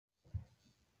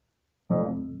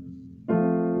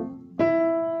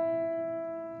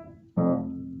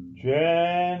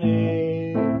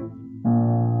Jenny,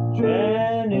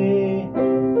 Jenny,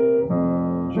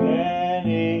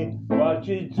 Jenny, what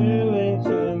you doing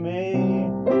to me?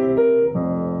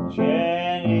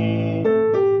 Jenny,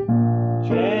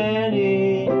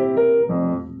 Jenny,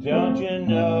 don't you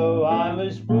know I'm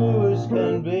as blue as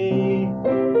can be?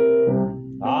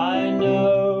 I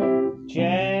know,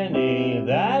 Jenny,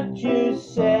 that you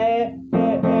say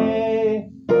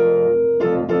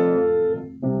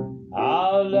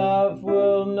our love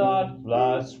will not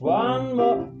last one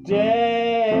more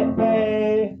day.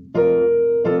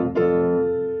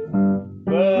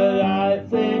 But I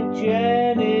think,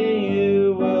 Jenny,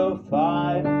 you will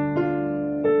find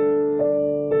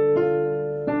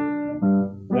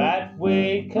that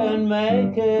we can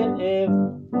make it if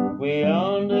we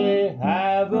only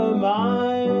have a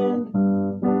mind.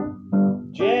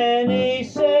 Jenny,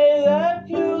 say that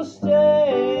you'll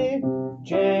stay.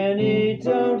 Jenny,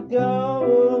 don't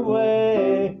go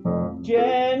away.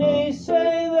 Jenny,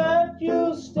 say that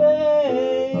you'll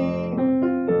stay.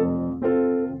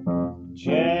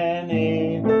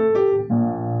 Jenny,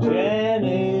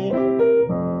 Jenny,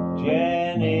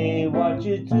 Jenny, what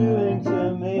you doing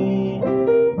to me?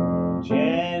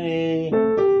 Jenny,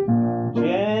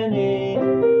 Jenny,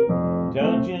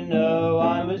 don't you know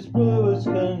I'm as blue as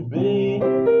can be?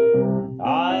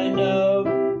 I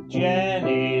know,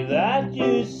 Jenny, that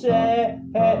you say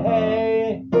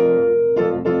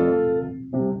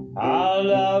our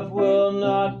love will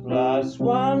not last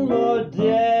one more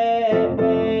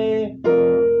day.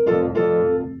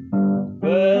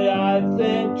 But I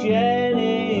think,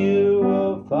 Jenny, you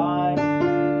will find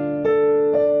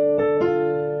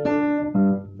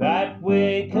that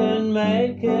we can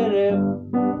make it if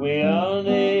we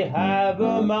only have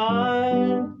a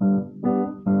mind.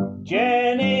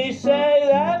 Jenny,